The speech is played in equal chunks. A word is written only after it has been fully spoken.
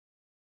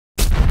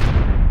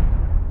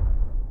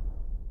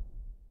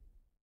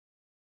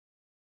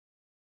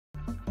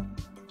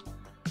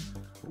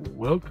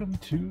welcome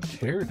to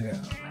Teardown.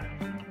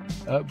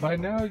 By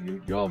now,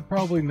 y'all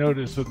probably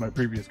noticed with my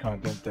previous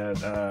content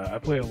that I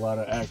play a lot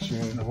of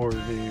action, horror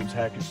games,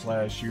 hack and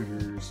slash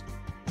shooters,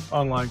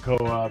 online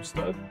co-ops,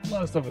 a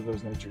lot of stuff of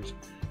those natures.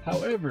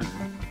 However,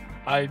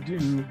 I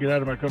do get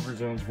out of my comfort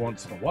zones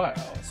once in a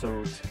while.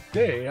 So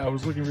today, I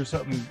was looking for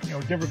something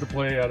different to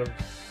play out of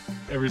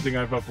everything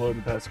I've uploaded in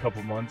the past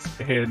couple months,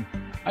 and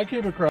I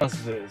came across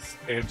this,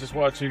 and just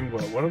watching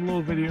one of the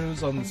little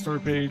videos on the store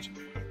page,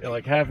 and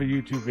like half a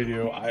YouTube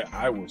video,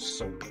 I was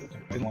sold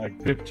in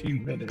like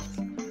 15 minutes.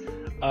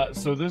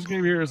 So this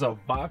game here is a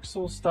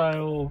voxel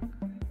style,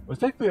 it's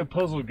technically a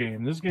puzzle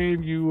game. This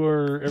game,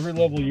 every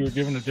level you are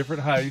given a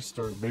different heist,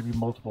 or maybe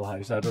multiple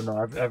heists, I don't know,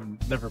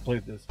 I've never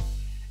played this.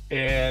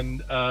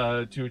 And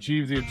to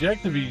achieve the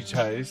objective of each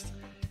heist,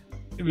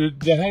 the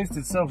heist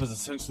itself is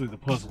essentially the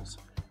puzzles.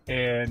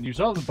 And you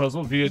solve the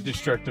puzzle via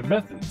destructive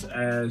methods,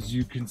 as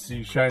you can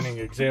see shining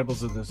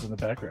examples of this in the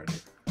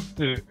background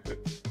here.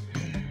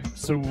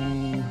 So,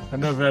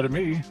 enough out of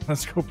me,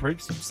 let's go break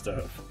some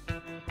stuff.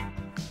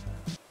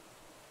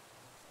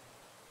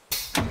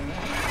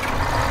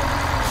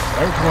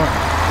 Alright, come on.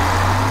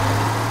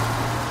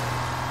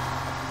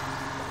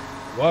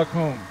 Walk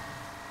home.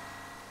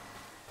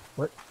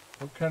 What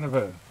kind of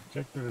a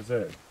objective is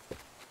that?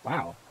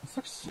 Wow, this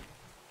looks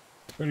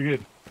pretty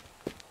good.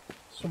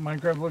 That's what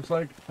Minecraft looks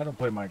like. I don't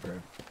play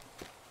Minecraft.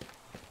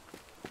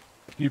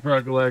 Deep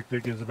Rock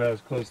Galactic is about as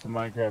close to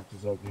Minecraft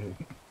as I'll get.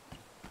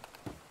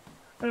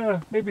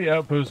 Maybe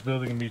outpost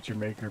building and meet your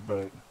maker,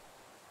 but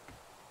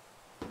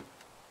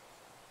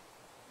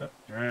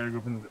drag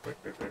open the wait.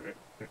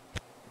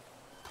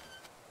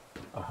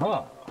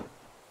 Aha!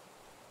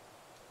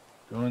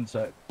 Go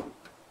inside.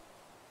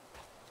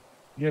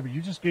 Yeah, but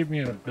you just gave me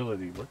an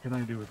ability. What can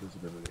I do with this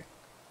ability?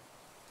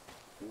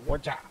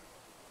 Watch out!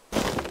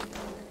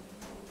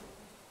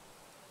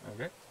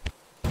 Okay.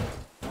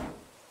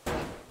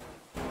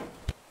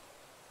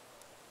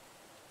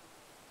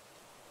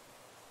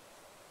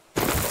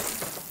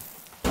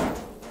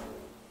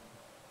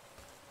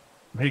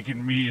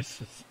 Making me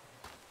assist.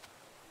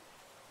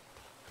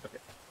 Okay.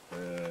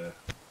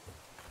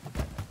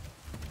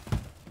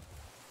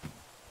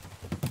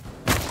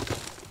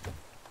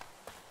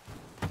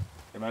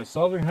 Am I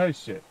solving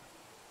heist yet?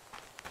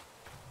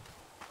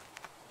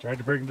 Tried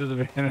to break into the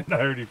van and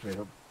I already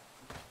failed.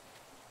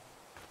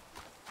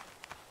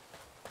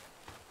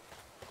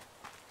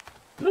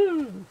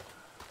 Ooh.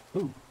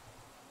 Ooh.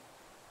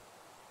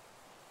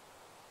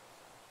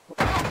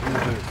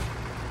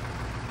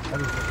 How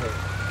does this work?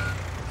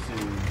 Let's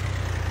see.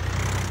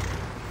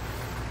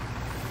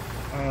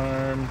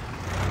 Arm.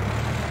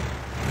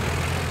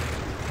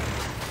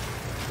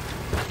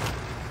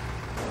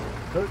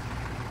 Hook.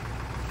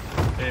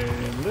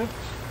 And lift.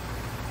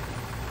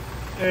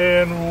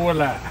 And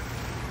voila.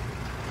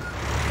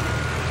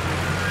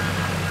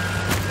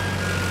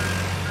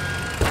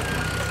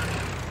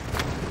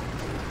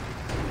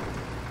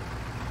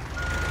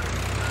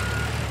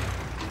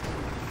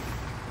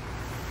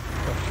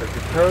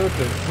 Look at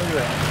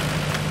that.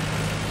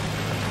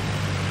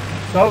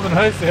 Solving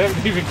heist, they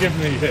haven't even given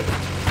me yet.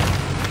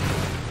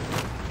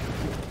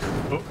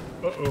 Oh,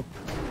 uh-oh.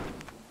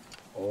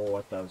 Oh,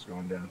 I thought it was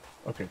going down.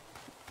 Okay.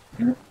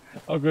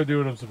 I'll go do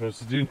what I'm supposed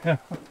to do now.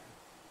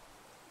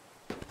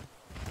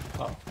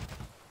 Oh.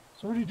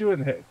 So what are you doing in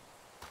the head?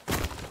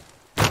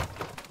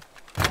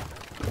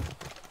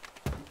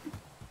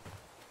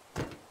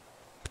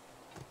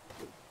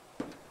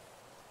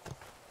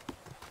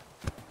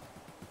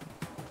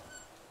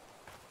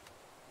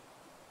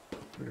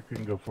 I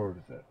couldn't go forward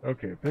with that.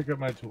 Okay, pick up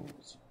my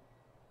tools.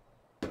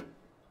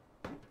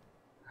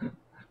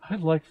 I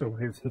like the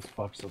way this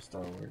voxel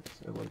style works.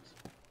 It looks...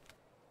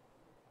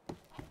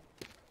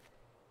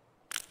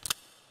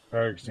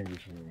 Fire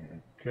extinguisher.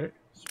 Okay,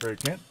 spray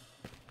can.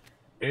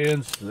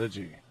 And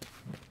sludgy.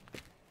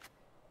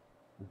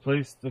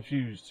 Replace the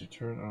fuse to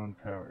turn on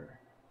power.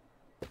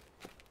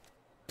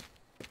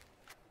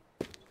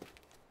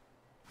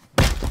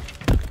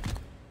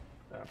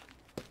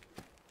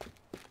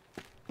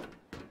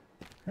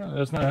 No,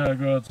 that's not how I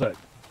go outside.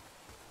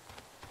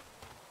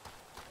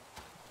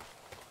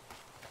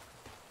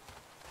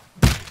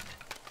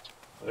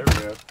 There we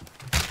go.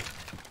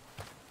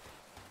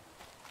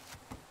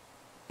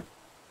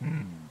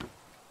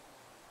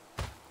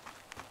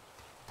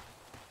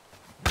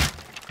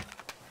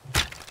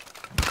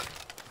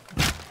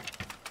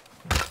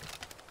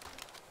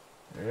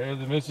 Yeah,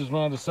 the Mrs.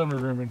 Wanda summer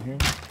room in here.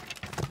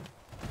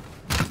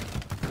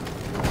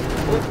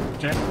 Oh,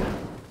 check.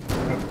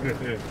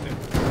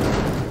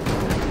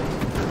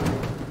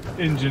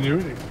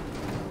 Ingenuity.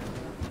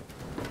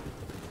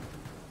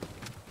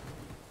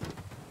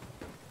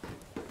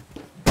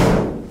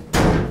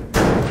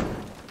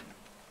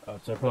 Oh,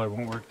 so that probably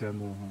won't work down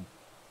there,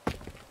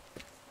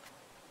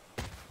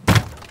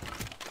 huh?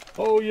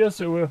 Oh, yes,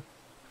 it will.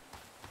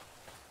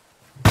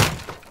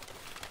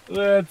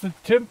 That's a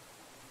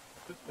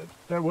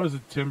that was a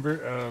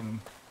timber.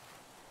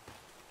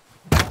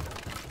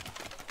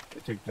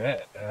 Take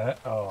that.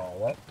 Oh,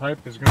 that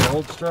pipe is going to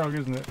hold strong,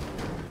 isn't it?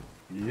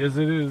 Yes,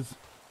 it is.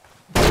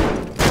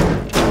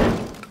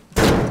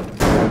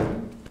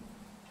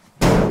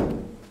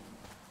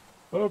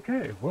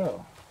 Okay,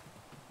 well,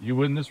 you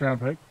win this round,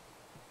 Peg.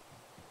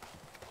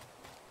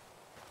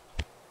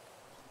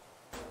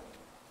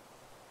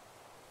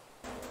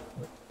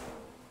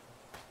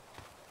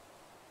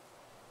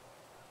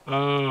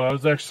 Oh, I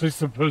was actually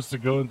supposed to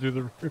go in through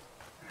the roof.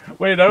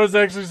 Wait, I was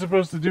actually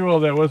supposed to do all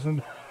that,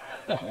 wasn't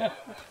I?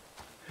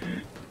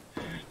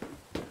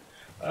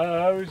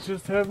 I was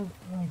just having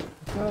fun.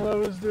 That's all I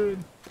was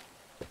doing.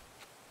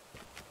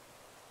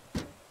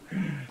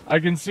 I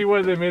can see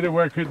why they made it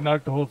where I couldn't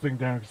knock the whole thing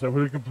down, because I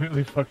would have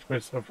completely fucked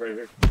myself right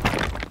here.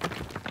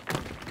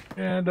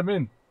 And I'm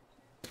in.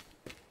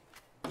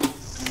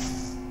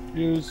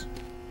 Use.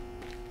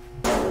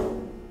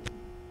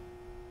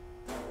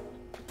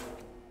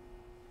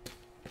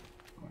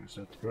 I just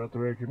have to go out the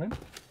way I came in.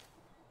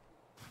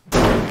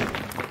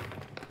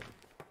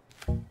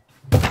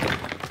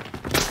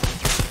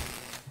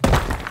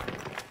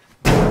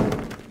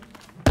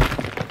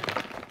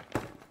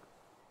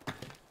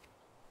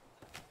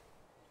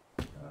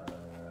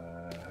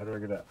 How do I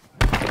get up?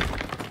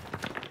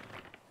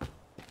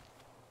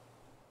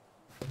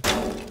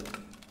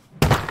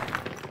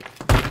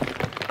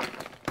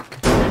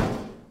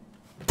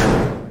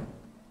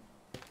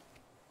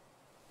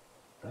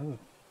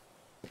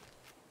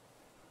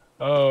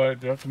 Oh, I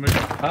do have to make a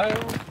pile? Is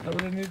that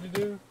what I need to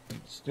do?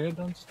 Stand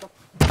on stuff?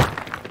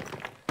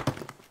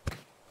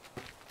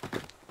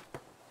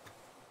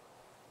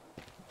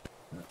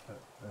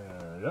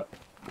 Yep.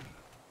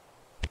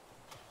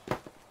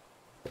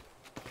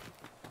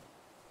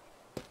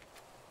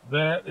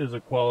 That is a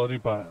quality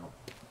pile.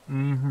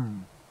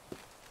 Mm-hmm.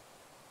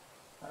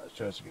 Let's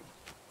try this again.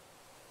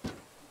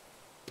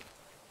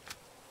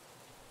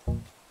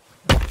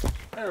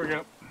 There we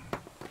go.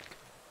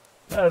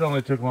 That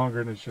only took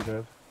longer than it should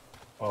have.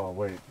 Oh,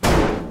 wait. I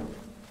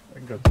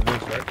can go through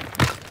this, right?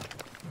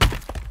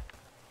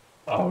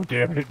 Oh,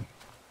 damn it.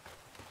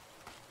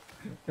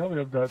 Tell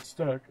me I'm not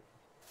stuck.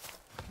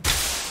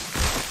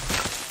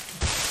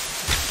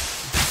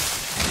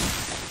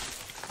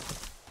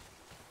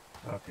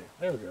 Okay,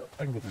 there we go.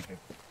 I can get this in.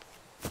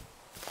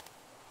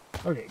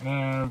 Okay,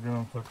 now we're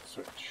going to flip the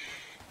switch.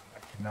 I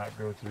cannot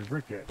go through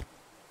brick yet.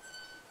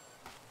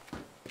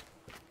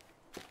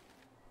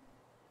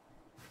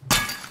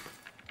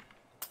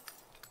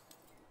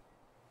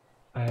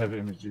 I have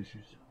image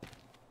issues.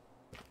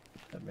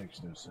 That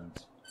makes no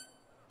sense.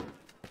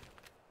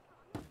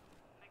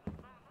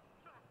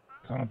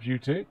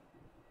 Computate.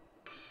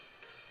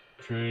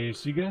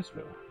 Tracy gas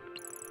bill.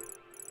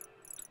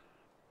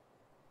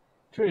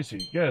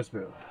 Tracy, gas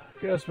bill.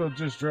 Gas bill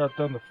just dropped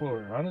on the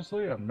floor.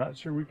 Honestly, I'm not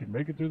sure we can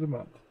make it through the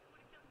month.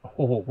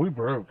 Oh, we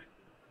broke.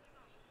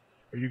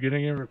 Are you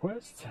getting any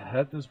requests?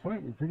 At this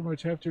point, we pretty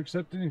much have to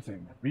accept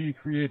anything. Be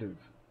creative.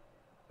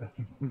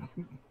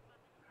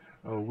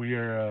 Oh, we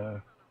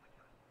are,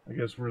 I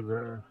guess we're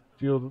the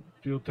field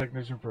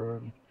technician for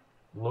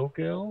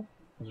Locale.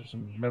 There's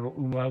some metal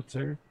umlauts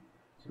there.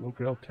 So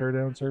Locale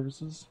Teardown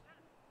Services.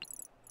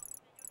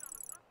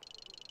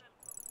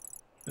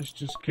 This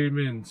just came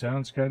in.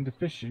 Sounds kind of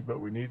fishy,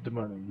 but we need the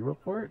money. You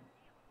up for it?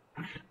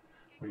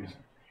 You're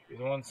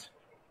the ones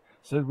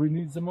said we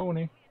need some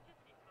money.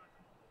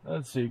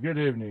 Let's see. Good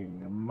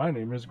evening. My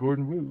name is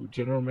Gordon Wu,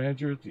 General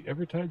Manager at the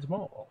Evertides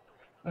Mall.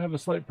 I have a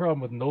slight problem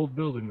with an old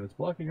building that's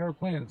blocking our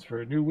plans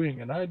for a new wing,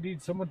 and I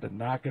need someone to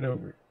knock it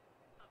over.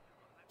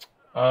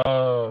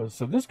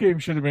 So this game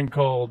should have been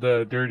called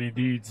Dirty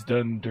Deeds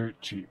Done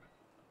Dirt Cheap.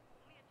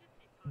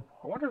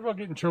 I wonder if I'll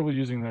get in trouble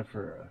using that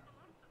for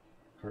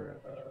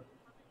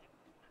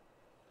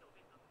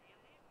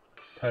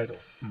title.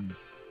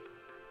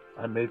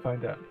 I may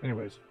find out.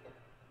 Anyways,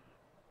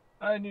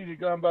 I need it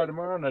gone by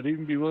tomorrow, and I'd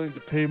even be willing to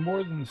pay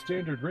more than the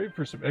standard rate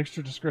for some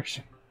extra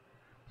discretion.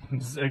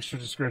 This is extra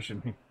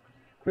discretion.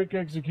 Quick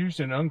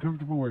execution,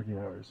 uncomfortable working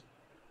hours.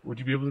 Would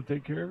you be able to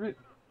take care of it?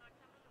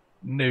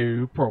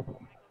 No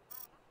problem.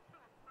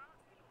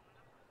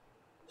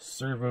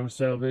 Servo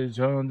salvage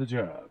on the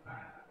job.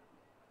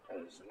 That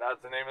is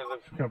not the name of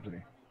the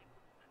company.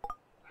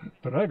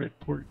 But I'm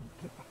important.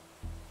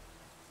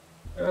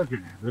 Okay,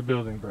 the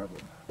building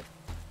problem.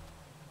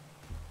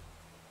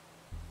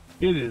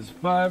 It is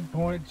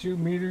 5.2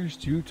 meters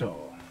too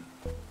tall.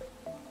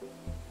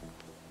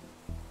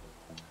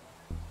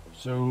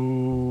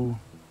 So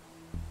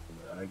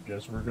I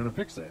guess we're gonna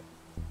fix that.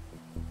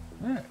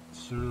 Alright,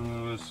 so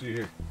let's see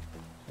here.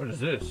 What is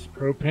this?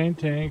 Propane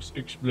tanks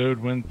explode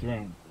when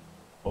thrown.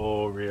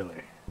 Oh,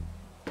 really?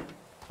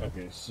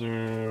 Okay,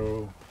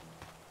 so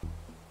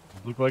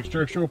look like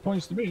structural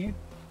points to me.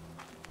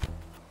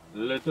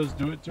 Let us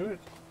do it to it.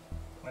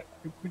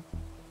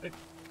 Hey,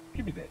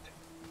 give me that.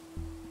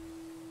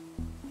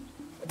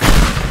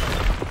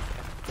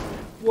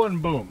 One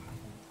boom.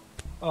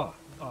 Oh,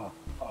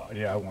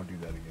 yeah, I won't do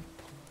that again.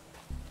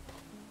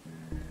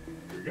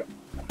 Here we go.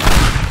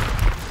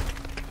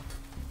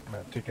 I'm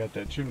gonna take out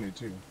that chimney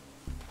too.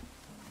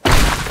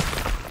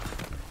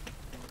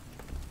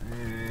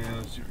 And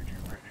let's see what we do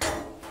right here.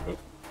 Oh,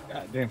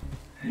 god damn.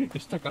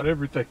 It's stuck on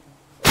everything.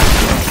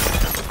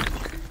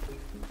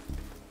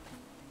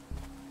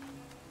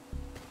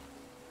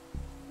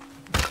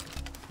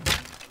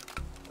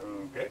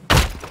 Okay.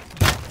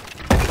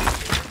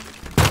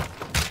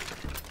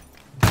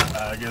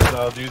 I guess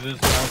I'll do this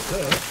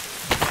myself.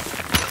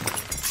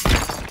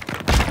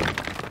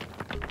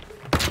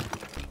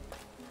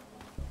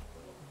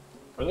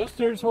 Are those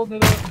stairs holding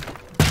it up?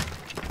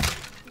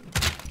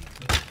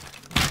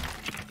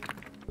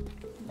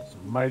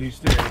 Some mighty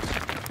stairs.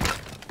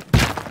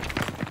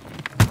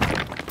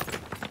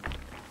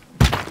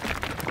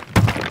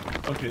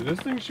 Okay, this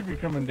thing should be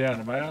coming down.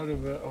 Am I out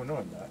of oh no,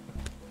 I'm not.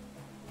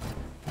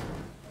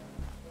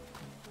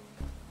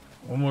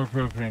 One more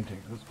propane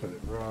tank. Let's put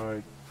it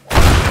right.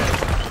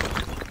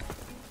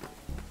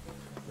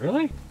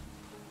 Really?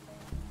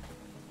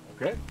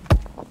 Okay.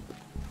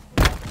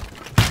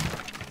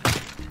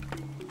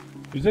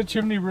 Is that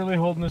chimney really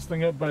holding this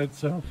thing up by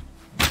itself?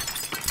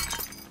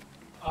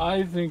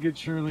 I think it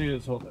surely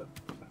is. Hold up.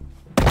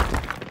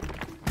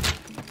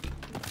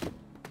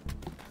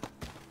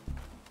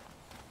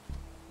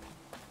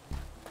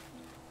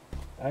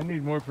 I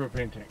need more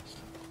propane tanks.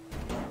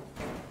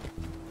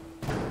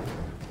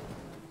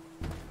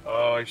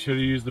 Oh, I should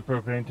have used the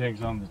propane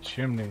tanks on the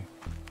chimney.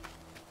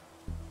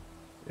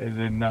 And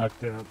then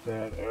knocked out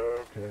that.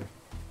 Okay.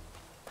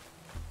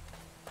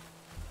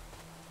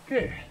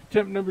 Okay,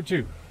 attempt number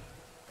 2.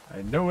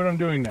 I know what I'm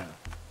doing now.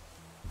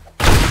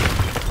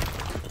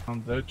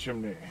 On the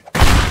chimney.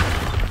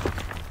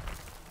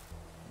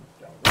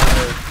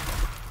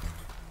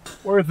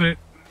 Worth it.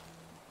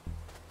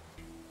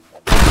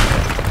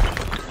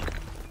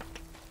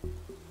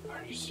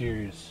 Are you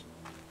serious?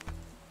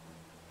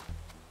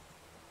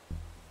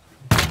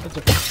 That's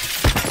okay.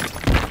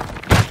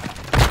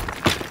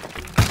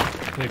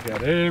 Take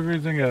out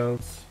everything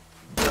else.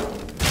 And we'll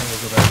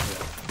go back to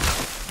that.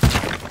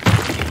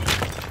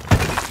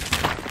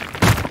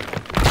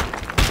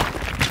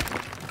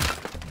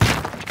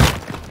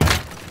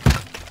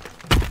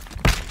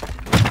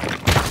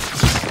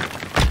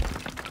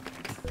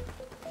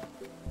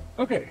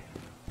 Okay.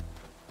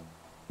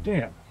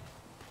 Damn.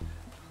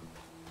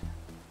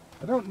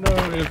 I don't know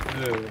if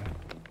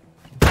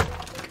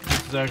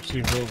this is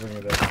actually holding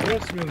it up.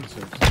 Let's go and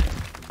search.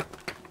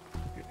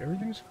 Okay,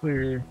 everything's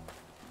clear.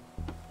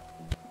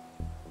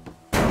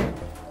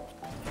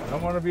 I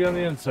don't want to be on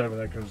the inside when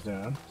that goes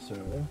down, so.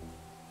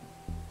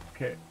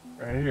 Okay,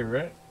 right here,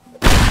 right?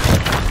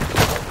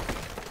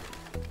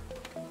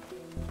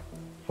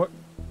 What?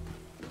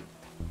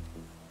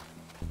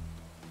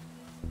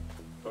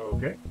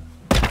 Okay.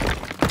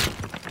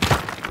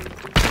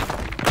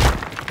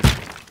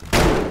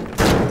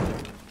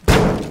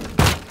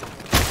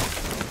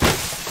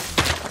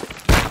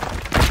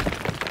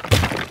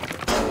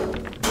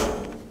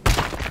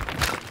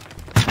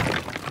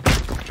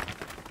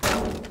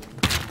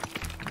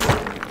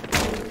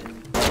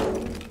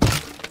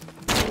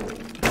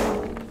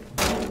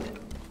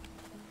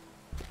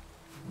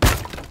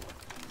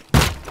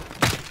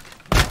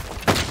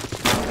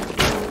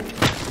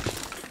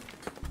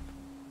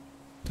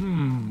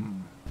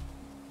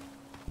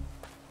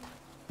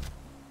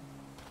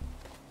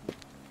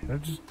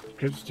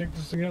 Can I just check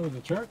this thing out with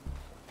the truck?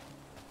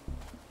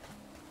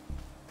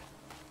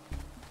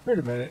 Wait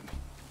a minute.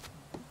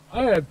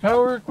 I had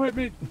power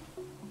equipment.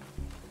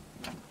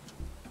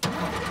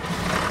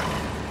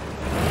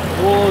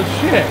 Well,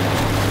 shit.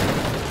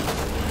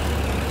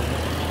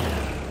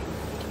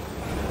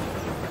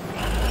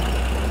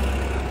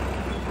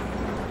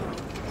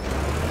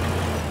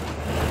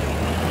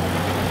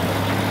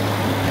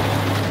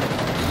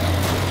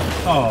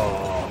 Oh.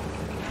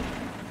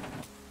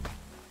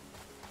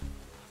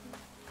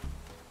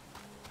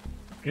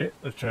 Okay,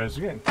 let's try this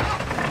again.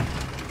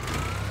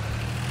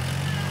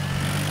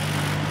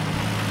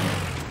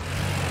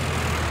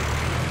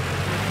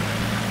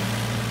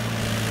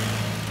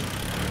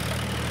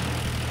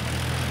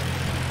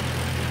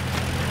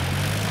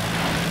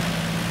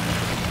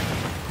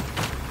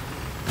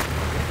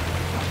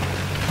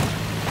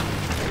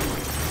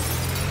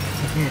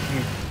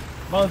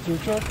 Monster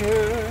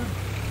trucker.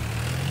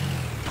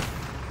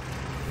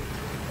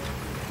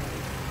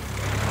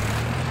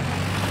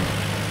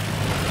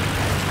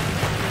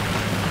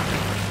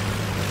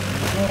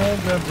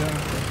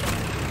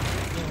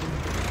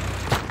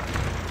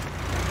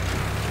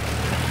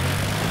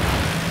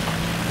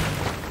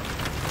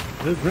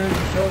 The great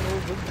shovel.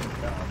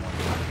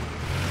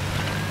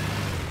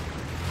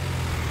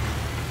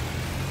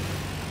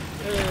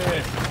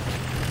 Yeah.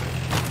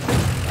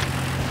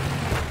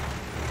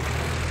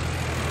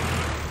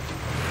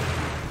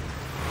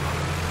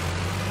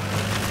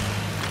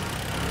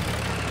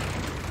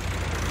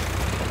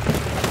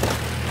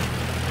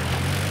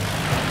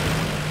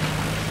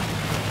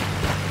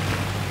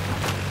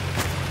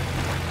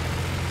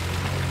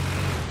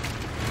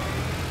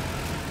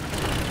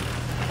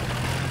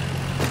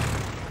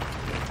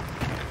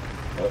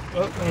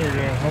 Oh, there we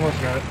go. Almost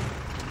got it.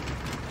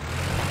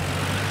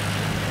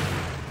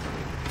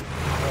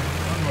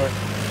 One more.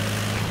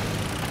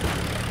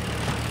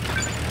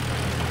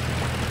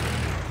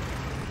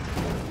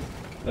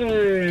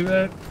 Hey,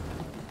 that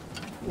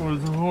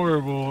was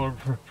horrible,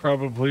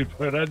 probably,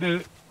 but I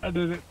did it. I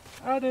did it.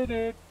 I did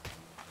it.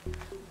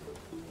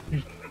 Hey.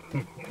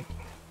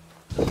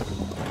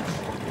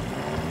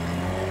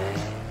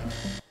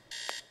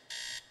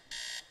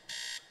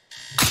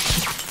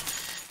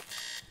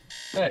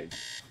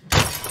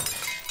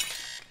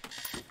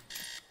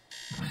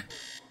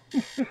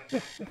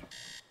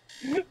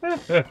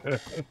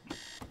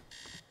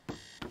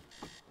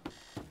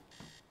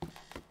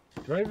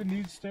 Do I even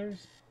need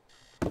stairs?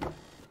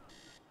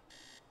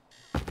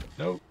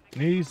 Nope.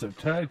 Knees of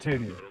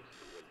titanium.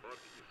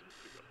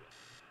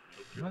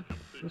 What?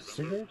 Just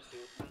cigarettes?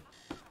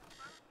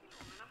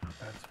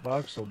 That's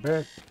voxel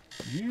back.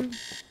 You?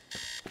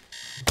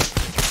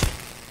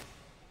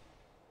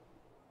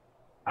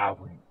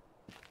 Owie.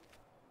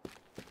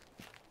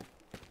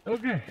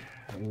 Okay.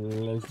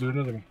 Let's do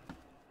another one.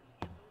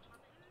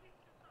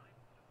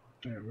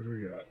 Yeah, what do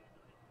we got?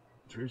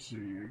 Tracy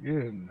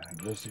again.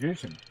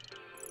 Investigation.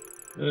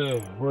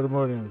 What a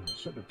morning.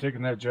 Should have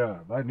taken that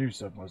job. I knew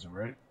something wasn't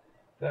right.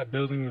 That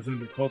building was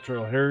under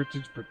cultural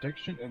heritage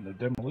protection, and the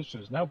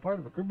demolition is now part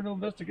of a criminal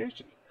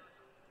investigation.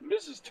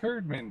 Mrs.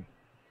 Turdyman.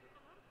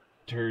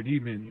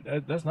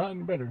 That's not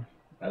any better.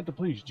 The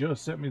police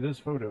just sent me this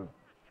photo.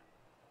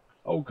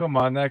 Oh, come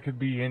on. That could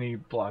be any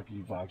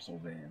blocky voxel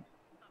van.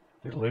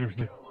 They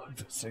literally look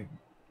the same.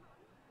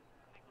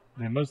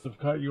 They must have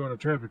caught you on a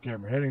traffic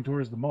camera heading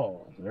towards the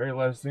mall. The very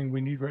last thing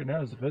we need right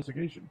now is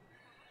investigation.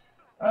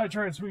 I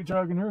tried sweet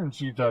talking her, and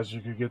she thought she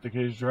could get the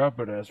case dropped,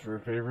 but asked for a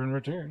favor in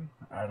return.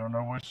 I don't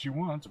know what she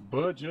wants,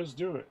 but just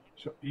do it.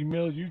 She'll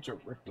email you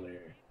directly.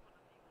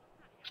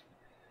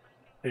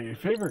 A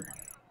favor.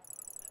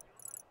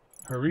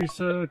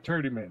 Harissa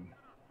Turdyman.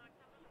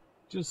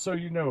 Just so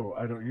you know,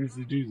 I don't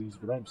usually do these,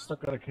 but I'm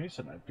stuck on a case,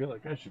 and I feel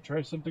like I should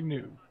try something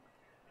new.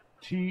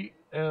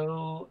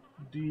 TLDR.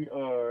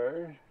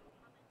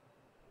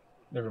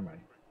 Never mind.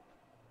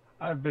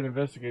 I've been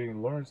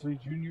investigating Lawrence Lee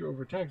Jr.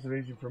 over tax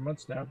evasion for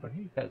months now, but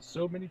he has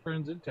so many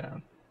friends in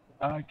town,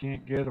 I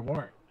can't get a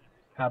warrant.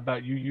 How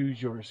about you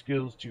use your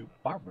skills to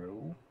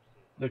borrow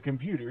the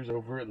computers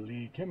over at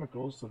Lee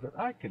Chemicals so that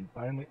I can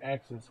finally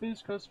access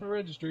his customer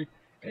registry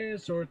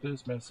and sort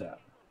this mess out.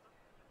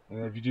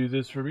 And if you do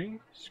this for me,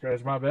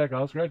 scratch my back,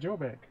 I'll scratch your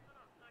back.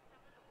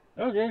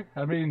 Okay,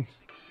 I mean,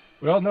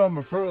 we all know I'm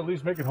a pro at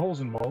least making holes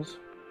in walls.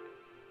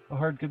 How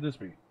hard could this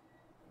be?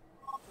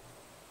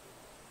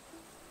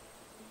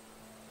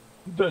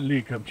 The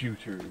Lee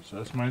Computers.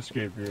 That's my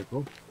escape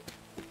vehicle.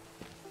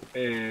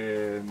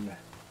 And...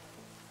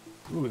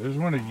 ooh, there's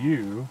one of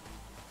you.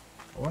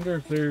 I wonder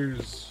if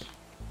there's...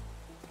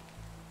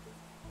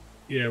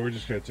 yeah, we're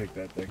just gonna take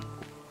that thing.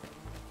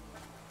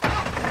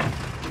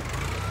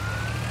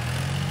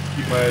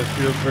 Keep my eyes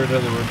peeled for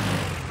another one.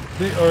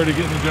 They already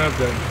getting the job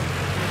done.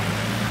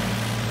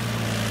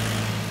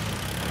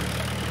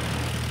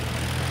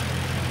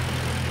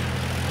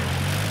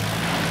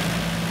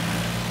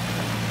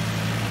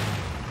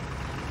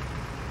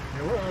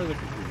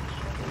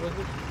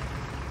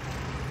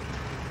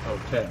 Oh,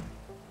 10.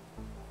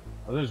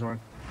 Oh, there's one.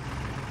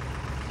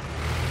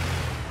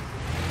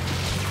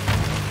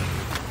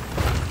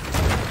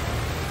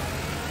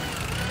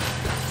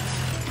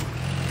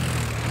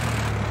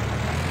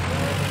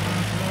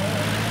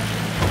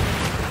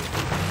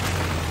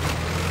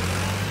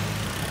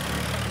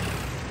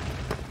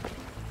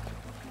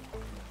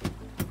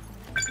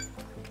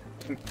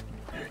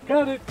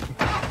 Got it!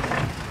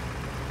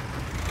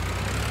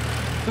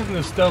 This isn't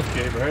a stealth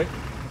game, right?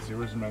 Let's see,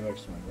 where's my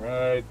next one?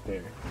 Right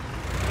there.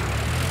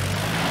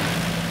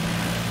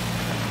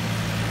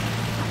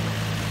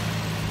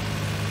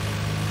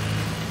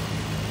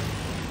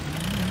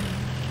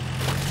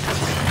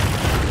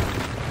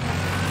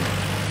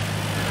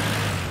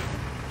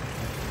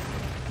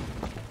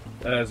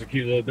 That's a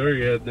cute little door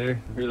you had there.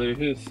 It really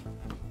is.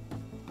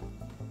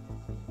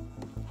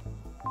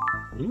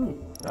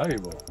 Ooh,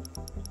 valuable.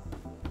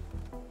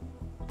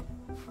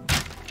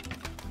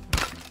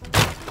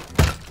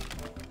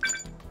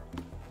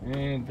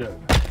 And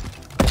done.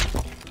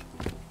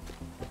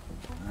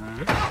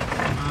 Alright,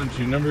 on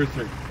to number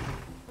 3.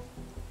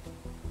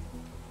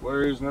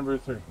 Where is number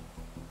 3?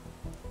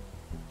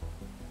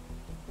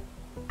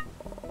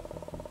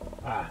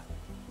 Ah.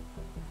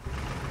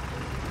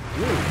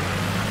 Ooh.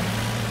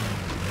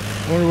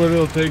 Wonder what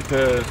it'll take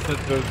to set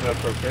those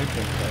propane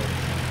tanks out.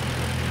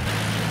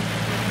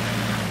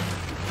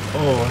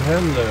 Oh,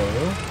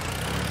 hello.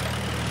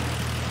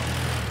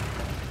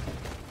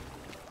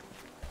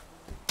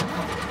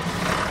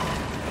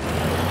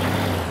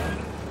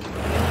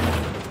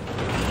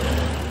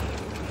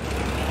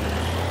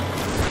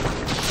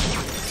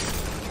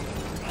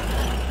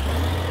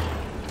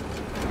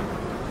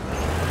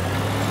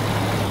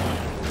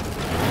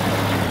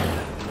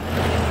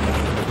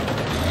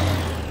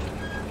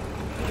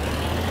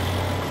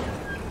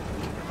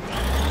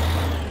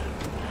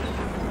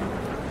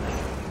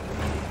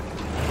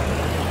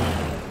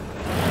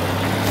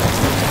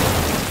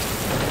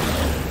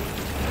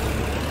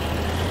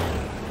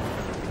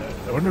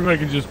 I wonder if I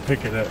can just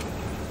pick it up.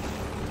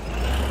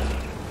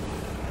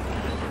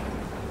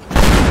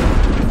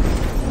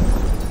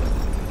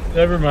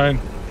 Never mind.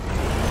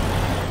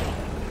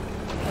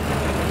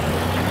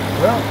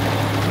 Well,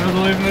 for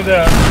leaving it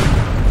out.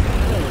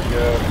 There we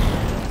go.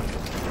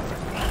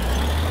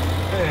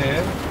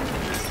 And...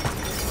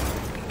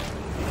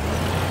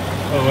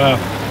 oh, wow.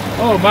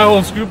 Oh, my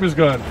whole scoop is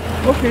gone.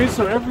 Okay,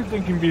 so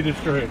everything can be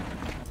destroyed.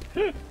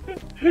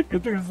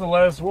 Good thing it's the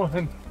last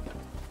one.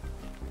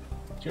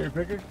 Cherry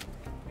picker?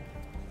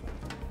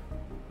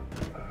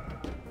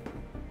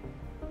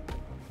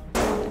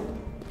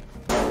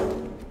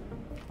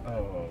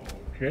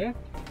 Okay.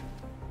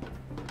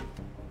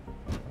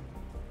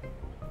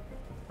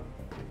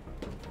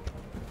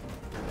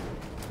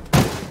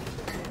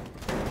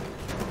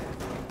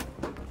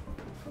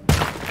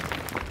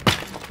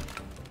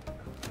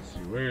 Let's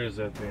see, where is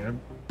that thing?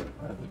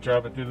 I have to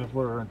drop it through the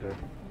floor, aren't I?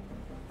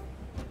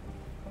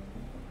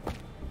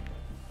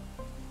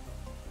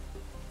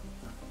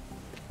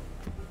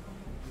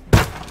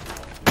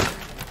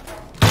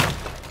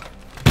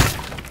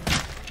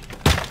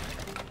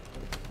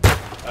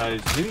 I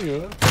see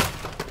you.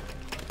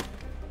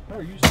 How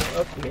are you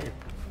still up there?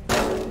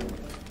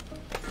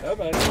 How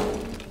about it?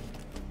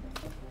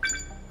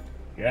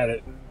 Got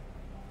it.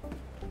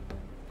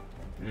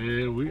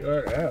 And we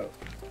are out.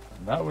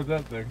 Not with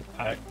that thing.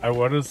 I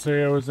want to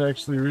say I was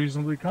actually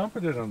reasonably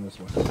confident on this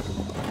one.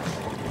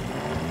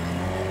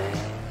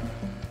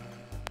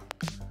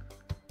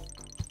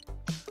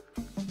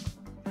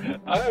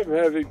 I'm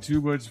having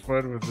too much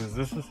fun with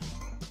this.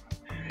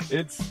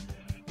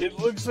 It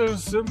looks so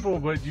simple,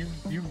 but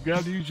you've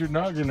got to use your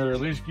noggin, or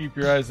at least keep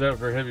your eyes out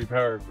for heavy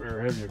power or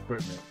heavy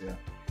equipment. Yeah.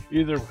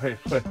 Either way,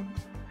 but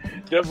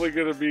definitely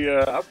gonna be.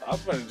 I'm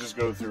gonna just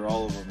go through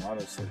all of them,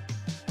 honestly.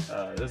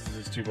 This is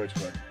just too much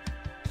fun.